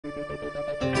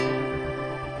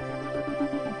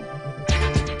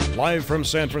Live from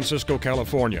San Francisco,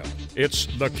 California, it's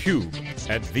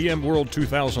theCUBE at VMworld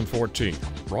 2014.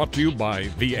 Brought to you by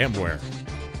VMware,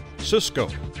 Cisco,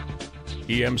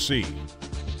 EMC,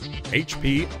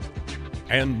 HP,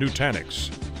 and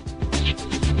Nutanix.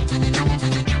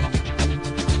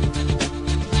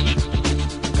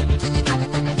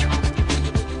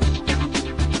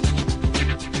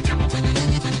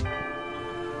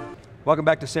 Welcome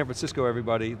back to San Francisco,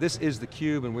 everybody. This is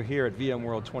theCUBE, and we're here at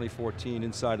VMworld 2014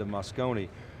 inside of Moscone.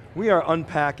 We are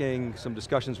unpacking some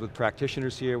discussions with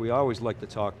practitioners here. We always like to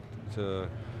talk to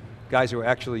guys who are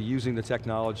actually using the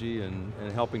technology and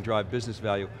helping drive business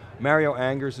value. Mario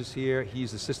Angers is here.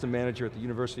 He's the system manager at the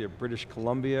University of British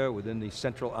Columbia within the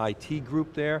central IT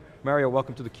group there. Mario,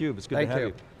 welcome to theCUBE. It's good to have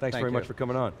you. Thanks very much for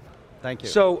coming on. Thank you.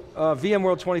 So,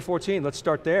 VMworld 2014, let's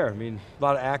start there. I mean, a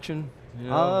lot of action. You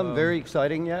know, very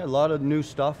exciting, yeah. A lot of new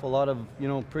stuff, a lot of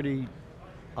pretty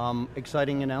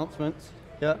exciting announcements.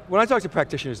 Yeah. When I talk to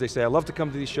practitioners, they say, I love to come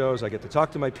to these shows, I get to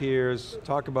talk to my peers,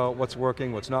 talk about what's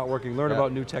working, what's not working, learn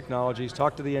about new technologies,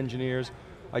 talk to the engineers.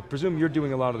 I presume you're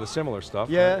doing a lot of the similar stuff.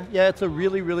 Yeah, right? yeah, it's a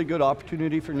really, really good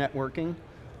opportunity for networking.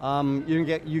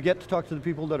 You get to talk to the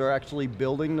people that are actually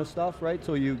building the stuff, right?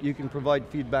 So you can provide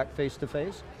feedback face to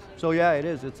face. So yeah, it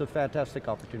is. It's a fantastic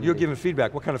opportunity. You're giving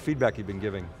feedback. What kind of feedback have you been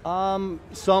giving?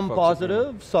 Some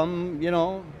positive, some,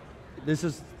 this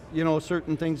is,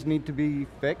 certain things need to be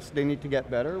fixed. They need to get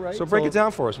better, right? So break it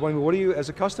down for us. What do you, as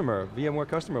a customer, VMware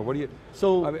customer, what do you,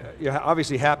 I mean, you're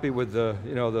obviously happy with the,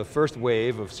 the first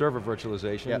wave of server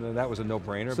virtualization, and that was a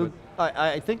no-brainer. So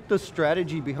I think the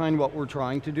strategy behind what we're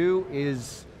trying to do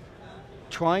is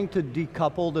trying to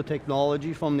decouple the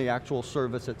technology from the actual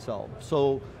service itself.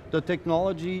 So the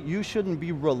technology, you shouldn't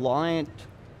be reliant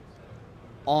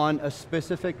on a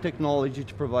specific technology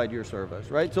to provide your service,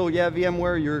 right? So yeah,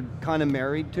 VMware you're kind of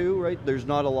married to, right? There's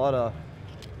not a lot of,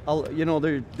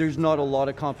 there's not a lot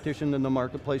of competition in the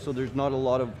marketplace, so there's not a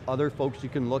lot of other folks you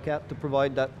can look at to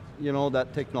provide that,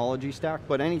 that technology stack,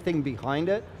 but anything behind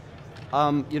it,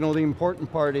 the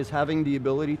important part is having the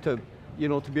ability to,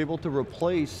 to be able to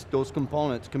replace those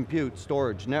components, compute,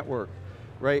 storage, network,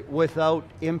 right, without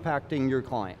impacting your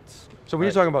clients. So when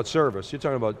you're talking about service, you're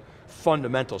talking about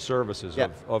fundamental services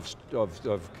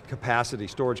of capacity,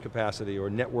 storage capacity, or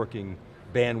networking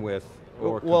bandwidth,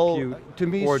 or compute, to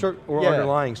me, or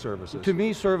underlying services. To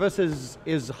me, service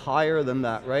is higher than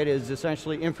that, right? Is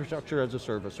essentially infrastructure as a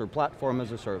service, or platform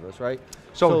as a service, right?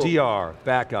 So DR,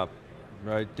 backup,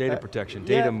 right? Data protection,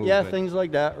 data movement. Yeah, things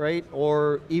like that, right?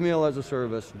 Or email as a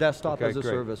service, desktop as a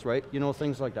service, right?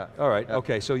 Things like that. All right,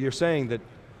 okay, so you're saying that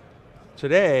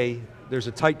today, there's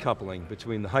a tight coupling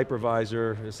between the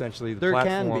hypervisor, essentially the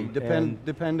platform. There can be,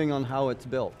 depending on how it's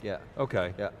built, yeah.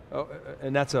 Okay, yeah. Oh,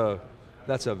 and that's a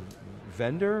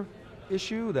vendor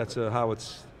issue? That's how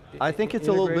it's I think it's integrated?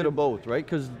 A little bit of both, right?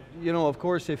 Because, of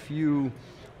course, if you,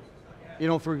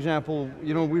 for example,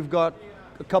 we've got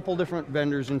a couple different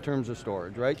vendors in terms of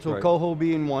storage, right? So Coho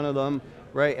being one of them,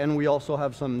 right? And we also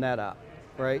have some NetApp,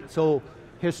 right? So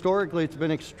historically, it's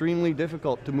been extremely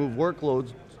difficult to move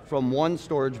workloads from one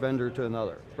storage vendor to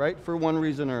another, right? For one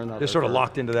reason or another. They're sort of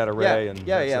locked into that array.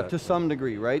 Yeah, to some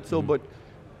degree, right? So, but,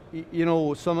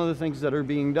 some of the things that are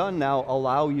being done now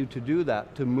allow you to do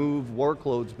that, to move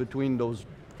workloads between those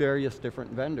various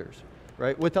different vendors,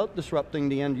 right? Without disrupting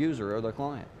the end user or the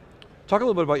client. Talk a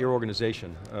little bit about your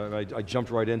organization. I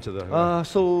jumped right into the...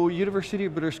 So University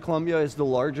of British Columbia is the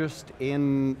largest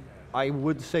in, I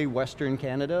would say, Western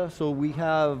Canada. So we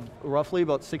have roughly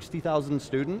about 60,000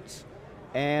 students.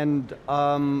 And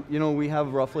we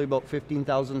have roughly about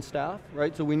 15,000 staff,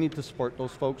 right? So we need to support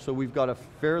those folks. So we've got a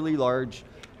fairly large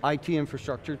IT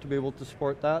infrastructure to be able to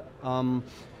support that.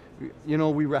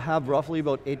 We have roughly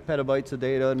about 8 petabytes of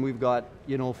data, and we've got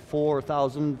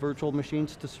 4,000 virtual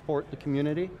machines to support the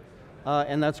community,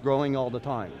 and that's growing all the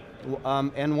time.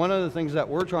 And one of the things that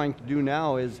we're trying to do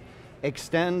now is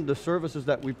extend the services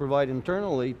that we provide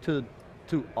internally to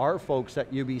our folks at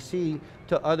UBC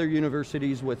to other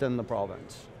universities within the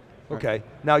province. Okay,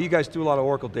 now you guys do a lot of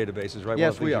Oracle databases, right?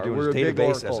 Yes, we are. We're a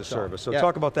database as a service. So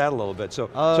talk about that a little bit.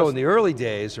 So in the early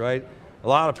days, right, a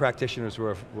lot of practitioners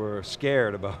were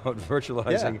scared about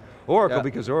virtualizing Oracle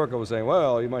because Oracle was saying,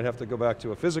 well, you might have to go back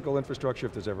to a physical infrastructure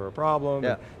if there's ever a problem.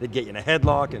 Yeah. They'd get you in a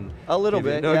headlock and... A little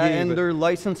bit, and their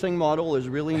licensing model is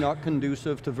really not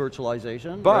conducive to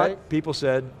virtualization, But people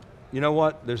said, you know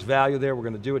what, there's value there, we're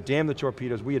going to do it. Damn the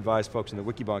torpedoes. We advised folks in the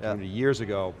Wikibon community years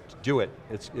ago to do it.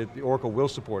 Oracle will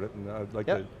support it, and I'd like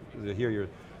to hear your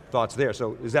thoughts there.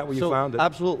 So is that what you found?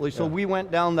 Absolutely, so we went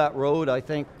down that road, I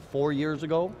think, about 4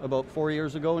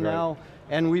 years ago now,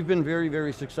 and we've been very,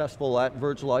 very successful at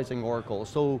virtualizing Oracle.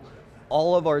 So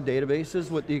all of our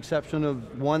databases, with the exception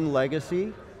of one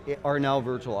legacy, are now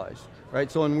virtualized,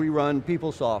 right? So when we run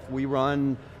PeopleSoft, we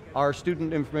run our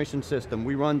student information system,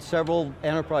 we run several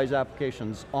enterprise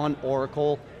applications on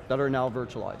Oracle that are now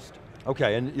virtualized.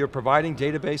 Okay, and you're providing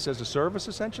database as a service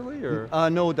essentially, or?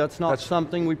 No, that's not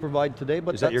something we provide today,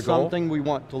 but that's something we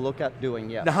want to look at doing,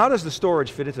 yes. Now how does the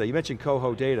storage fit into that? You mentioned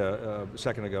Coho data a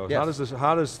second ago. Yes.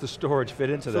 How does the storage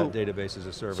fit into that database as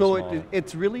a service model?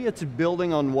 It's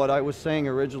building on what I was saying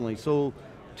originally. So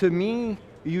to me,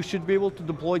 you should be able to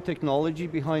deploy technology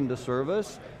behind the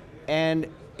service, and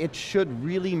it should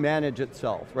really manage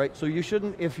itself, right? So you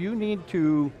shouldn't, if you need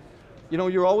to,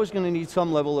 you're always going to need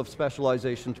some level of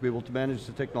specialization to be able to manage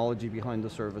the technology behind the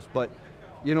service, but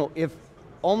if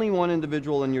only one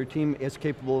individual in your team is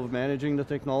capable of managing the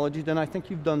technology, then I think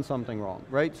you've done something wrong,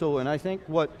 right? So, and I think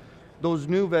what those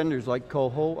new vendors like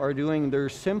Coho are doing, they're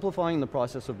simplifying the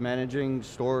process of managing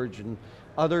storage and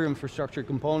other infrastructure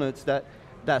components that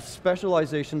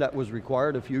specialization that was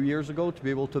required a few years ago to be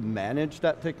able to manage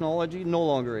that technology no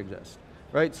longer exists,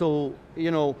 right? So,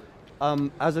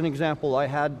 as an example, I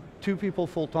had 2 people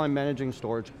full-time managing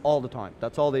storage all the time.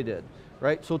 That's all they did,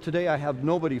 right? So today I have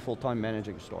nobody full-time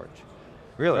managing storage.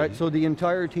 Really? Right? So the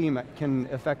entire team can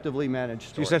effectively manage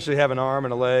storage. So you essentially have an arm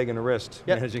and a leg and a wrist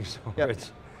managing storage. Yep.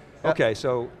 Okay,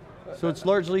 so it's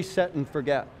largely set and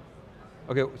forget.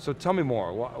 Okay, so tell me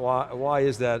more. Why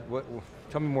is that?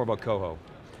 Tell me more about Coho.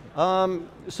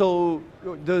 So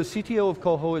the CTO of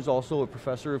Coho is also a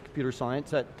professor of computer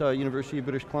science at University of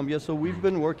British Columbia, so we've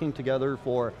been working together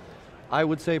for, I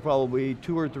would say, probably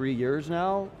 2 or 3 years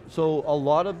now. So a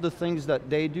lot of the things that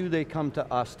they do, they come to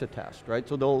us to test, right?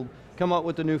 So they'll come up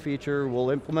with a new feature,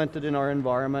 we'll implement it in our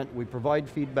environment, we provide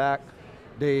feedback,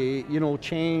 they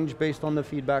change based on the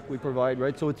feedback we provide,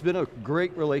 right? So it's been a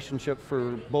great relationship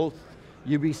for both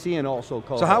UBC and also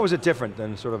Coho. So how is it different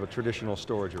than sort of a traditional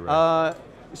storage array?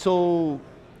 So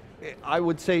I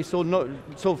would say,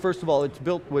 so first of all, it's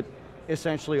built with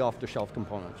essentially off-the-shelf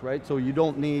components, right? So you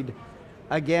don't need,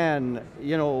 again,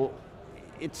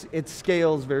 it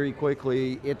scales very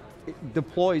quickly, it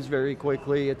deploys very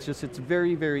quickly, it's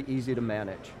very, very easy to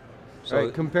manage. So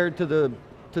right? Compared to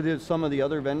some of the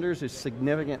other vendors, it's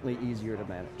significantly easier to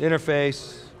manage.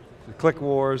 Interface, the click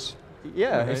wars.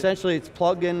 Yeah, right? Essentially it's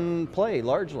plug and play,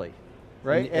 largely.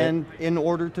 Right, and in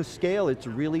order to scale, it's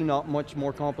really not much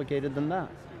more complicated than that.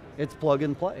 It's plug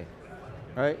and play,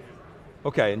 right?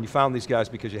 Okay, and you found these guys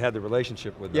because you had the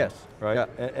relationship with them, yes. Right?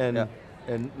 Yeah.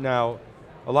 And now,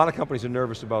 a lot of companies are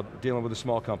nervous about dealing with a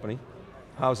small company.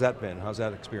 How's that been? How's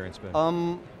that experience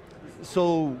been?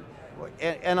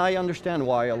 And I understand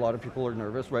why a lot of people are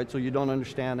nervous, right? So you don't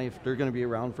understand if they're going to be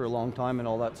around for a long time and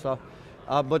all that stuff.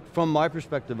 But from my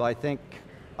perspective, I think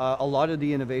a lot of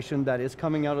the innovation that is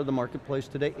coming out of the marketplace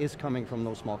today is coming from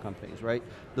those small companies, right?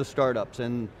 The startups,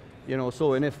 and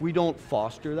and if we don't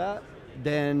foster that,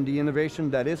 then the innovation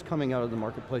that is coming out of the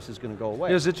marketplace is going to go away.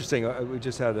 It was interesting, we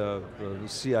just had a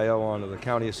CIO on of the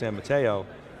County of San Mateo,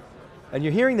 and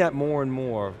you're hearing that more and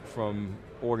more from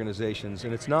organizations,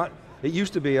 and it's not, it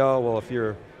used to be, oh, well, if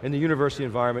you're in the university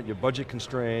environment, you're budget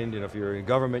constrained, if you're in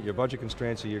government, you're budget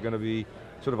constrained, so you're going to be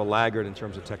sort of a laggard in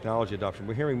terms of technology adoption.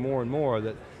 We're hearing more and more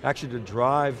that actually to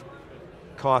drive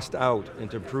cost out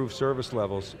and to improve service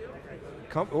levels,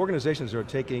 organizations are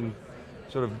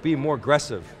being more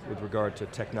aggressive with regard to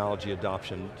technology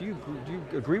adoption. Do you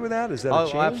agree with that? Is that a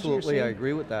change? Absolutely, I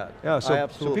agree with that. Yeah, so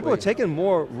people are taking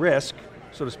more risk,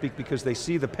 so to speak, because they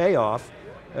see the payoff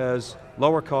as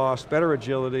lower cost, better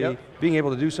agility, being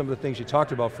able to do some of the things you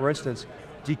talked about, for instance,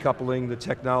 decoupling the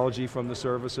technology from the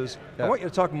services. I want you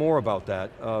to talk more about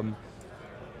that.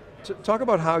 Talk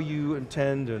about how you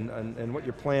intend and what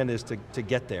your plan is to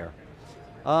get there.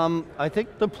 I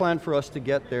think the plan for us to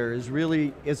get there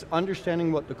is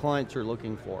understanding what the clients are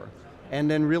looking for,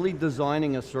 and then really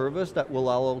designing a service that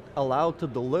will allow to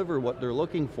deliver what they're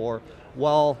looking for,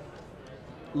 while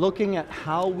looking at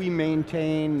how we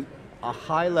maintain a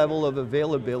high level of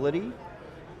availability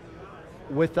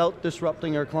without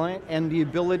disrupting our client, and the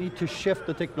ability to shift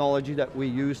the technology that we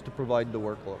use to provide the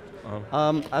workload.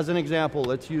 As an example,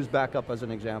 let's use backup as an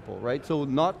example, right? So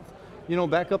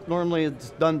backup normally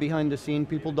it's done behind the scene,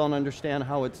 people don't understand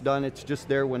how it's done, it's just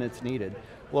there when it's needed.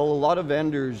 Well, a lot of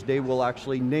vendors, they will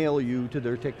actually nail you to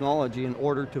their technology in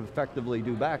order to effectively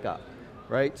do backup,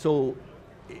 right? So,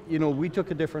 we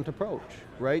took a different approach,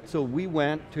 right? So we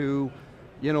went to,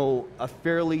 a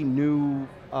fairly new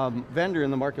vendor in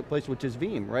the marketplace, which is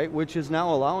Veeam, right? Which is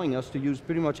now allowing us to use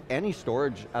pretty much any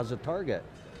storage as a target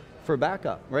for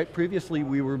backup, right? Previously,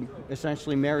 we were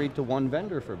essentially married to one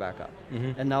vendor for backup,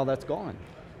 and now that's gone.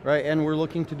 right? And we're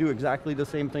looking to do exactly the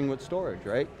same thing with storage,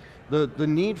 right? The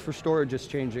need for storage is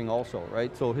changing also,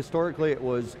 right? So historically it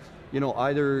was,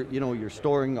 either you're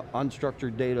storing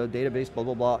unstructured data, database, blah,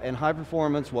 blah, blah, and high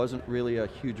performance wasn't really a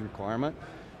huge requirement.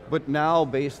 But now,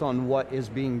 based on what is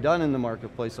being done in the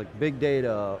marketplace, like big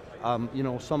data,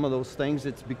 some of those things,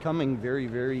 it's becoming very,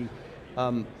 very,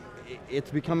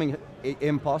 it's becoming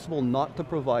impossible not to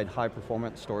provide high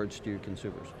performance storage to your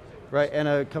consumers, right? And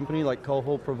a company like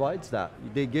Coho provides that.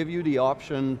 They give you the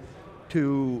option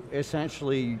to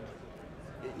essentially,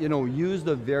 use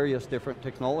the various different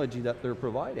technology that they're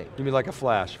providing. You mean like a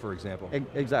flash, for example?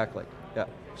 Exactly, yeah.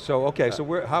 So, okay, so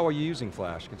how are you using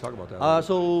flash? Can you talk about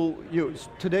that?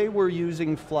 Today we're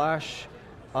using flash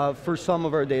for some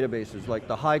of our databases, like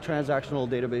the high transactional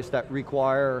database that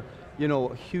require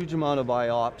a huge amount of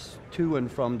IOPS to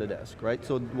and from the disk, right?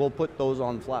 So we'll put those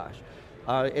on flash.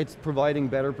 It's providing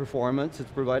better performance,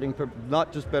 it's providing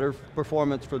not just better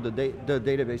performance for the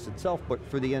database itself, but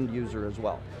for the end user as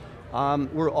well.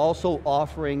 We're also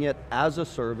offering it as a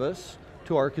service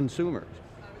to our consumers,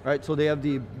 right? So they have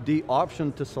the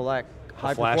option to select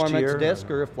high performance disk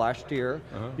or a flash tier,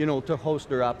 to host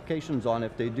their applications on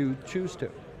if they do choose to.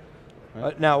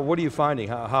 Right? Now, what are you finding?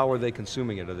 How are they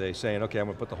consuming it? Are they saying, okay, I'm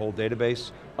going to put the whole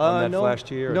database on that flash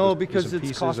tier? No, because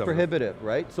it's cost prohibitive,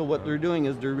 right? So what they're doing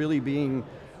is they're really being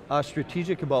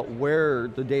strategic about where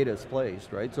the data is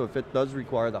placed, right? So if it does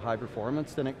require the high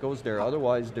performance, then it goes there.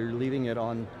 Otherwise, they're leaving it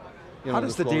on, how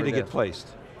does the data get placed?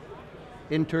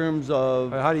 In terms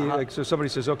of... How do you, so somebody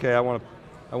says, okay, I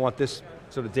want this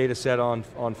sort of data set on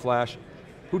flash.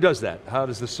 Who does that? How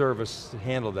does the service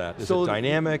handle that? Is it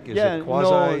dynamic? Is it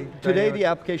quasi? No, today the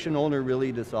application owner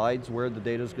really decides where the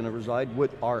data is going to reside,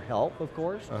 with our help, of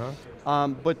course.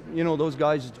 But those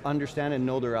guys understand and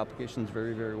know their applications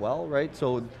very, very well, right?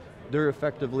 So they're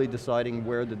effectively deciding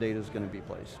where the data is going to be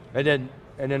placed.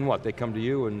 And then what? They come to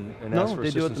you and ask for assistance? No,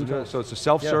 they do it themselves. So it's a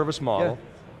self-service model.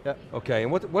 Yeah. Okay,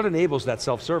 and what enables that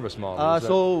self-service model?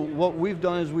 So what we've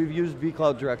done is we've used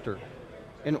vCloud Director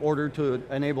in order to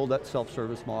enable that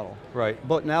self-service model. Right.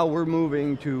 But now we're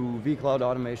moving to vCloud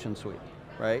Automation Suite,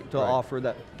 right? To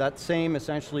offer that same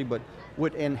essentially, but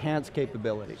with enhanced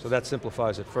capabilities. So that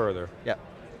simplifies it further. Yeah.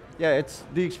 Yeah,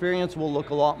 the experience will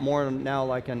look a lot more now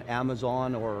like an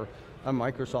Amazon or a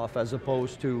Microsoft, as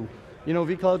opposed to,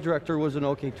 vCloud Director was an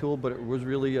okay tool, but it was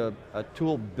really a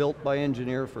tool built by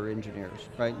engineers,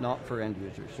 right? Not for end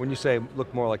users. When you say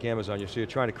look more like Amazon, so you're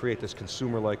trying to create this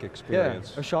consumer-like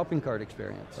experience. Yeah, a shopping cart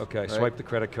experience. Okay, right? Swipe the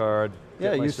credit card.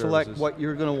 Yeah, you select what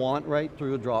you're going to want, right,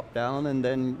 through a drop down, and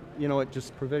then, it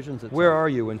just provisions itself. Where are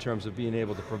you in terms of being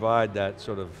able to provide that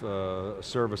sort of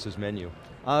services menu?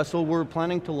 So we're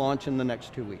planning to launch in the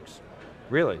next 2 weeks.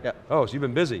 Really? Yeah. Oh, so you've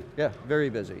been busy. Yeah, very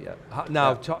busy, yeah.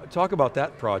 Now, talk about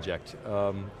that project.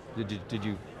 Did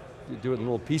you do it in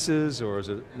little pieces, or is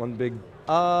it one big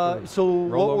So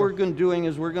what we're doing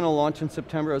is we're going to launch in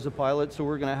September as a pilot, so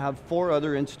we're going to have 4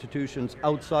 other institutions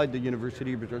outside the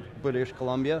University of British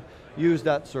Columbia use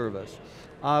that service.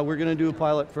 We're going to do a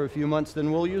pilot for a few months,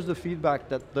 then we'll use the feedback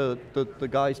that the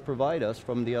guys provide us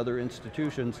from the other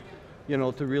institutions,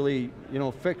 to really,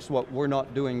 fix what we're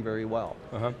not doing very well.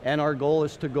 And our goal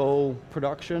is to go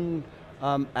production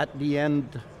at the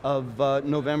end of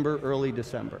November, early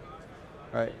December.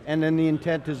 Right, and then the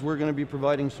intent is we're going to be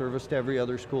providing service to every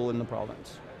other school in the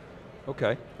province.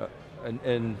 Okay,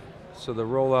 and so the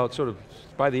rollout sort of,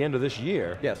 by the end of this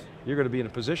year, yes, you're going to be in a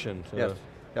position to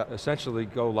essentially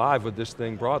go live with this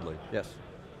thing broadly. Yes.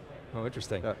 Oh,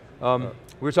 interesting. We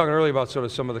were talking earlier about sort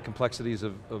of some of the complexities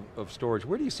of storage.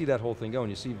 Where do you see that whole thing going?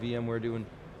 You see VMware doing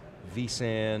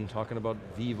vSAN, talking about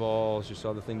vVols, you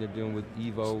saw the thing they're doing with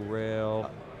Evo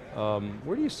Rail.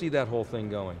 Where do you see that whole thing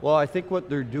going? Well, I think what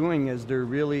they're doing is they're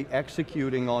really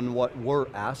executing on what we're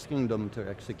asking them to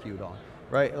execute on,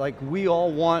 right? Like, we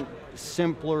all want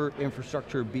simpler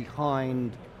infrastructure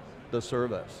behind the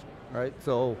service, right?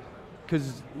 So,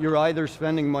 because you're either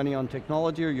spending money on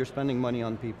technology or you're spending money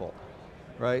on people,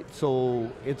 right?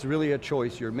 So it's really a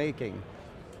choice you're making.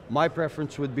 My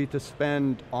preference would be to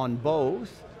spend on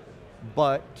both,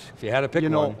 but if you had to pick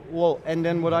one. Well, and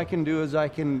then what I can do is I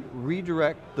can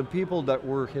redirect the people that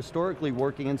were historically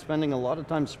working and spending a lot of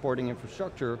time supporting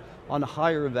infrastructure on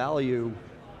higher value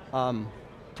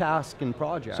tasks and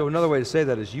projects. So another way to say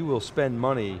that is you will spend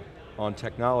money on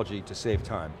technology to save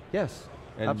time. Yes.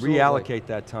 And absolutely. Reallocate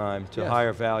that time to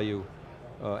higher value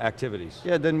activities.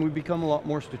 Yeah, then we become a lot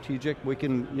more strategic. We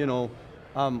can,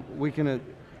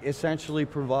 essentially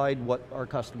provide what our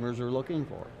customers are looking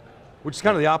for. Which is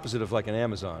kind of the opposite of like an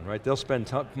Amazon, right? They'll spend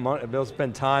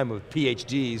time with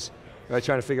PhDs, right,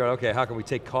 trying to figure out, okay, how can we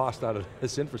take cost out of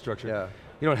this infrastructure? Yeah.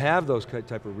 You don't have those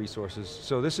type of resources.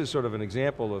 So this is sort of an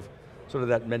example of sort of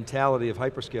that mentality of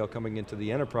hyperscale coming into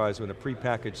the enterprise with a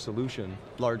prepackaged solution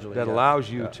largely that allows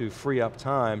you to free up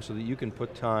time so that you can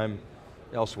put time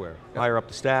elsewhere. Higher up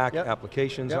the stack,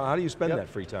 applications. How do you spend that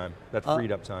free time, that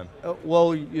freed up time?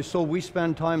 So we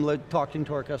spend time talking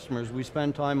to our customers. We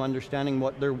spend time understanding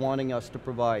what they're wanting us to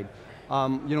provide.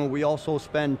 We also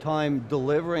spend time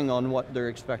delivering on what they're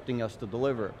expecting us to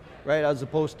deliver, right? As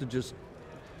opposed to just,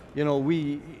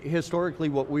 historically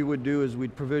what we would do is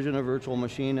we'd provision a virtual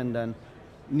machine and then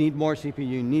need more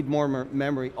CPU, need more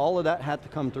memory. All of that had to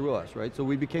come through us, right? So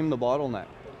we became the bottleneck.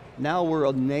 Now we're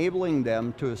enabling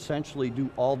them to essentially do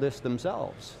all this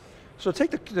themselves. So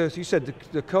take you said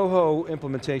the Coho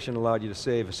implementation allowed you to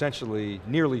save essentially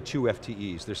nearly 2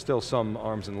 FTEs. There's still some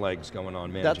arms and legs going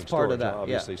on managing That's part storage, of that,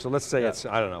 obviously. So let's say it's,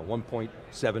 I don't know,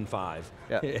 1.75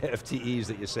 FTEs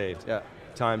that you saved.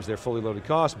 Times their fully loaded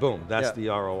cost, boom, that's the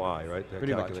ROI, right? That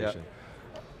Pretty calculation.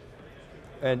 much,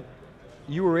 And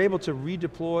you were able to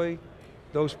redeploy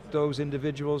those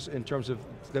individuals in terms of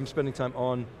them spending time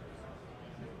on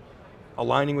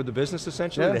aligning with the business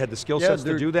essentially? They had the skill sets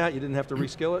to do that, you didn't have to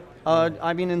reskill it?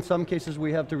 I mean, in some cases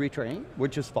we have to retrain,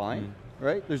 which is fine,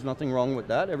 right? There's nothing wrong with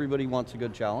that. Everybody wants a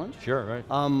good challenge. Sure, right.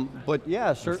 But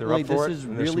yeah, certainly this is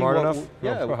really smart enough,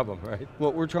 no problem, right?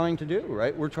 What we're trying to do,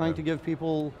 right? We're trying to give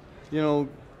people,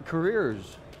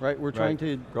 careers, right? We're trying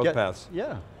to growth paths.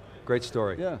 Yeah. Great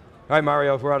story. Yeah. All right,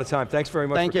 Mario, we're out of time. Thanks very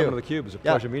much for coming to theCUBE. It was a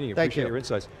pleasure meeting you. Appreciate your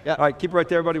insights. All right, keep it right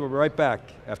there, everybody. We'll be right back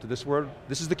after this word.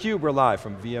 This is theCUBE, we're live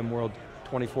from VMworld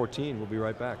 2014. We'll be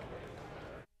right back.